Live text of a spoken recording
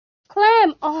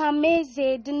Clem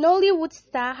Ohameze, the Nollywood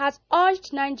star, has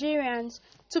urged Nigerians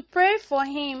to pray for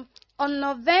him on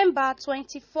November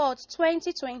 24,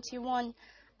 2021,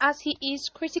 as he is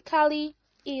critically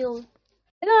ill.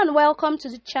 Hello and welcome to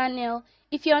the channel.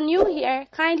 If you're new here,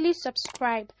 kindly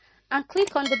subscribe and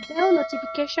click on the bell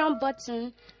notification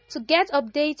button to get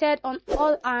updated on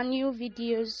all our new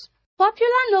videos.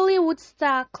 Popular Nollywood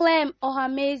star Clem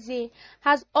Ohameze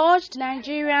has urged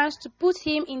Nigerians to put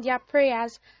him in their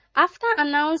prayers after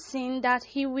announcing that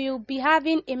he will be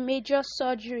having a major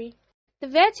surgery. The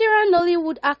veteran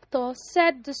Nollywood actor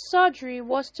said the surgery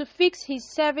was to fix his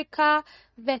cervical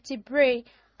vertebrae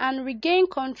and regain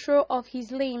control of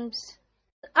his limbs.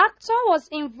 The actor was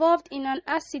involved in an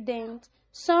accident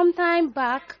some time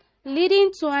back,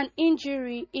 leading to an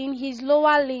injury in his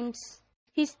lower limbs.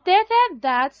 He stated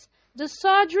that the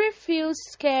surgery feels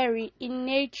scary in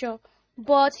nature,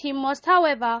 but he must,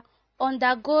 however,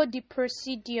 undergo the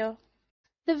procedure.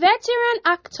 The veteran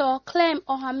actor Clem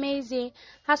Ohameze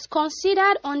has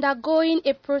considered undergoing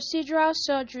a procedural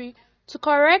surgery to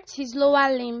correct his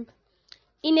lower limb.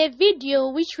 In a video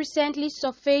which recently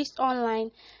surfaced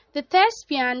online, the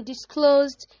thespian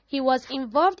disclosed he was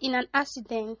involved in an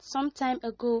accident some time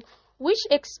ago, which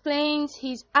explains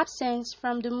his absence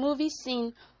from the movie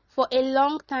scene for a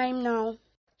long time now.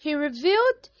 He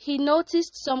revealed he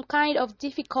noticed some kind of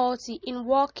difficulty in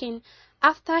walking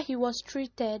after he was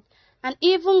treated and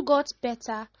even got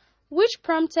better, which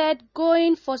prompted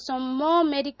going for some more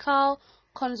medical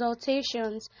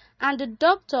consultations, and the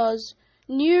doctors,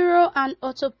 neuro and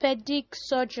orthopedic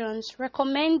surgeons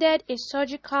recommended a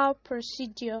surgical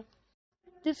procedure.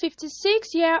 The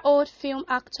 56-year-old film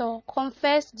actor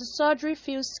confessed the surgery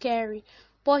feels scary,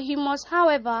 but he must,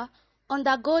 however,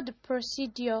 undergo the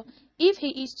procedure if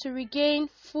he is to regain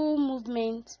full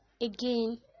movement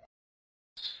again.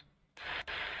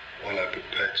 While I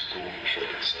prepare to go in for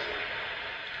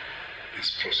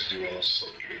this procedural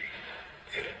surgery,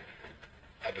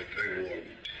 I've been very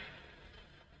worried.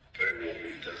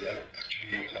 It has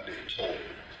actually had a toll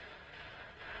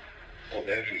on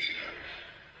everything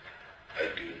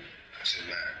I do as a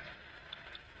man.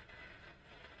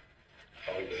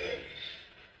 And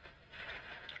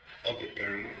I'm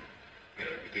preparing,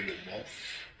 within a month,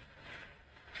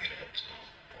 to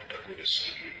undergo the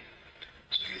surgery.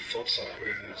 So your thoughts and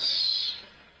prayers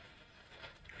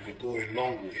will go a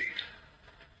long way,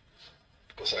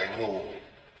 because I know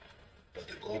that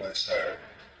the God I serve,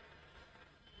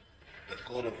 the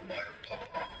God of my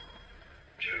Papa,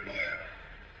 Jeremiah,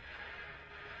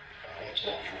 I want to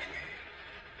offer for you,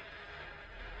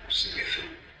 will see me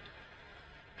through.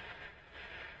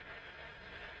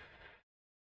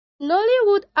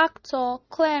 Nollywood actor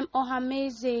Clem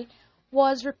Ohameze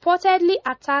was reportedly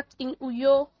attacked in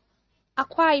Uyo,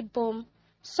 Akwa Ibom,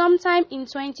 sometime in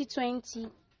 2020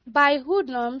 by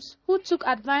hoodlums who took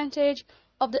advantage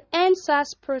of the End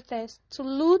SARS protest to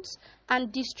loot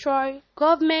and destroy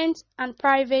government and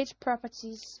private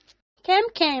properties.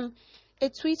 Kem, a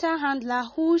Twitter handler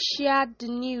who shared the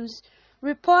news,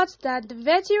 reports that the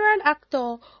veteran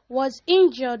actor was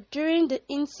injured during the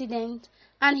incident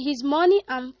and his money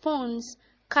and phones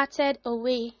carted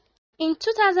away. In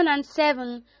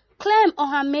 2007, Clem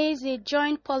Ohameze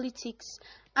joined politics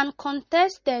and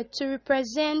contested to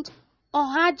represent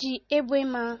Ohaji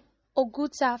Ebuema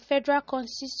Oguta Federal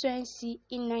Constituency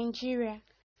in Nigeria.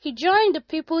 He joined the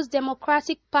People's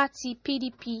Democratic Party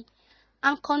 (PDP)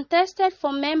 and contested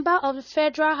for member of the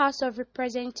Federal House of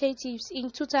Representatives in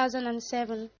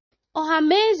 2007.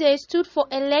 Ohameze stood for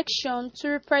election to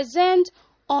represent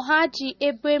Ohaji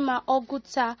Ebuema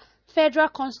Oguta Federal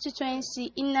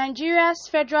Constituency in Nigeria's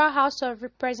Federal House of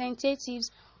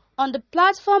Representatives on the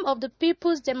platform of the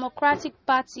People's Democratic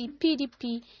Party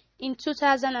 (PDP) in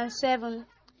 2007.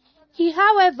 He,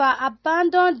 however,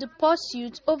 abandoned the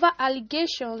pursuit over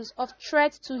allegations of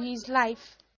threat to his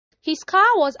life. His car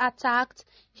was attacked,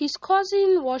 his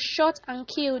cousin was shot and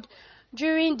killed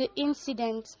during the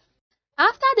incident.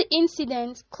 After the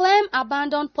incident, Clem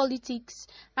abandoned politics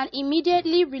and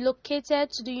immediately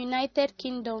relocated to the United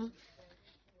Kingdom.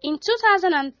 In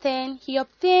 2010, he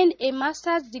obtained a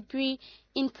master's degree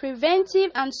in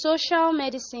preventive and social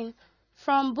medicine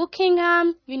from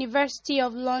Buckingham University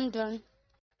of London.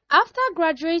 After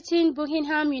graduating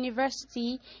Buckingham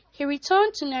University, he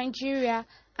returned to Nigeria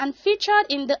and featured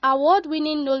in the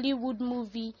award-winning Nollywood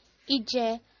movie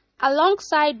Ije,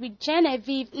 alongside with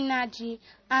Genevieve Nnaji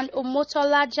and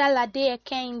Omotola Jalade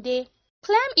Ekende.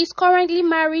 Clem is currently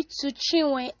married to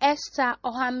Chinwe Esther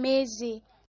Ohameze.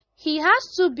 He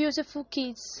has two beautiful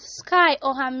kids, Sky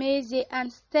Ohameze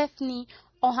and Stephanie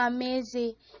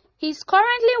Ohameze. He is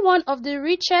currently one of the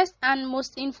richest and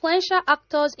most influential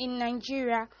actors in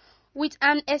Nigeria, with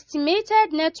an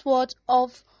estimated net worth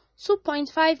of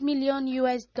 $2.5 million.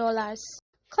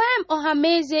 Clem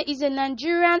Ohameze is a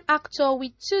Nigerian actor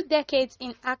with 2 decades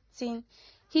in acting.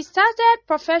 He started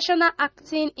professional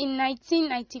acting in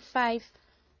 1995,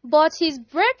 but his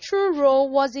breakthrough role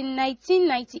was in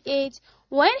 1998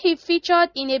 when he featured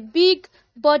in a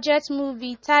big-budget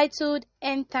movie titled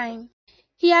End Time.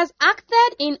 He has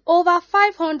acted in over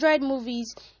 500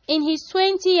 movies in his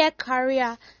 20-year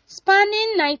career,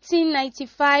 spanning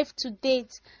 1995 to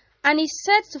date, and is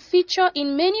set to feature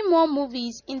in many more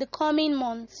movies in the coming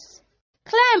months.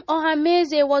 Clem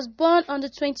Ohameze was born on the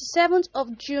 27th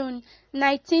of June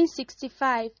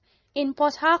 1965 in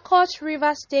Port Harcourt,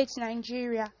 Rivers State,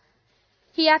 Nigeria.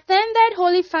 He attended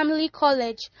Holy Family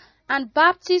College and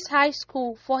Baptist High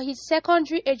School for his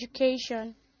secondary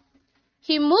education.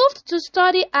 He moved to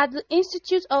study at the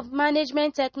Institute of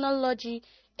Management Technology,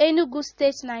 Enugu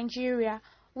State, Nigeria,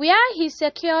 where he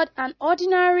secured an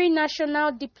ordinary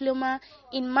national diploma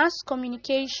in mass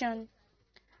communication,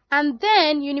 and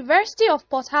then University of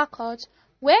Port Harcourt,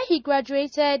 where he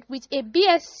graduated with a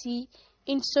BSc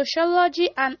in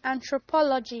Sociology and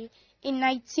Anthropology in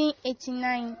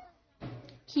 1989.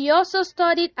 He also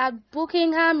studied at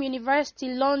Buckingham University,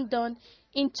 London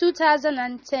in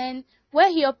 2010, where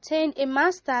he obtained a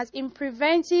master's in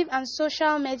preventive and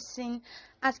social medicine,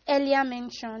 as earlier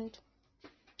mentioned.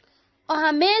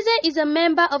 Ohameze is a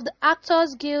member of the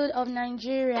Actors Guild of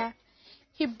Nigeria.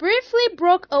 He briefly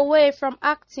broke away from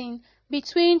acting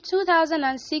between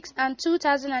 2006 and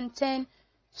 2010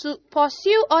 to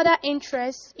pursue other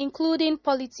interests, including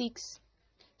politics.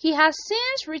 He has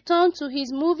since returned to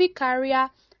his movie career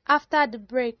after the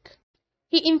break.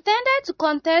 He intended to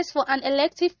contest for an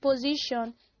elective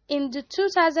position in the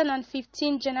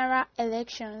 2015 general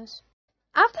elections.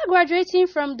 After graduating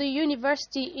from the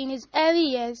university in his early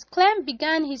years, Clem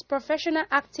began his professional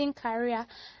acting career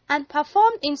and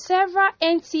performed in several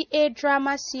NTA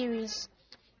drama series.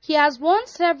 He has won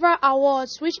several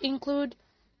awards, which include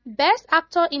Best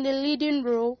Actor in the Leading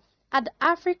Role at the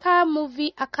Africa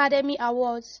Movie Academy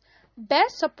Awards,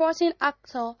 Best Supporting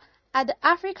Actor at the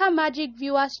Africa Magic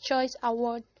Viewers' Choice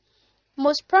Award,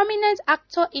 Most Prominent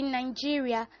Actor in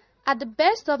Nigeria at the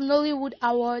Best of Nollywood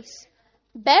Awards,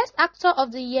 Best Actor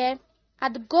of the Year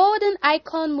at the Golden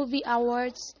Icon Movie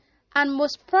Awards, and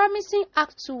Most Promising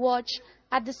Act to Watch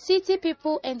at the City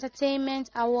People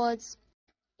Entertainment Awards.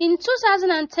 In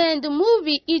 2010, the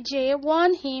movie EJ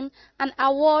won him an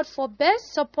award for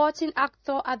Best Supporting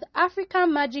Actor at the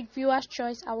African Magic Viewers'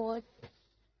 Choice Award.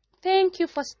 Thank you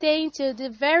for staying till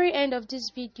the very end of this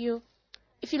video.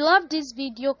 If you love this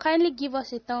video, kindly give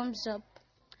us a thumbs up.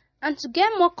 And to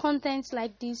get more content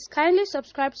like this, kindly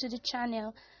subscribe to the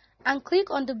channel and click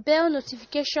on the bell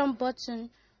notification button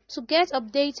to get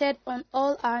updated on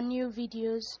all our new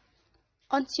videos.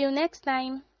 Until next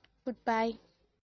time, goodbye.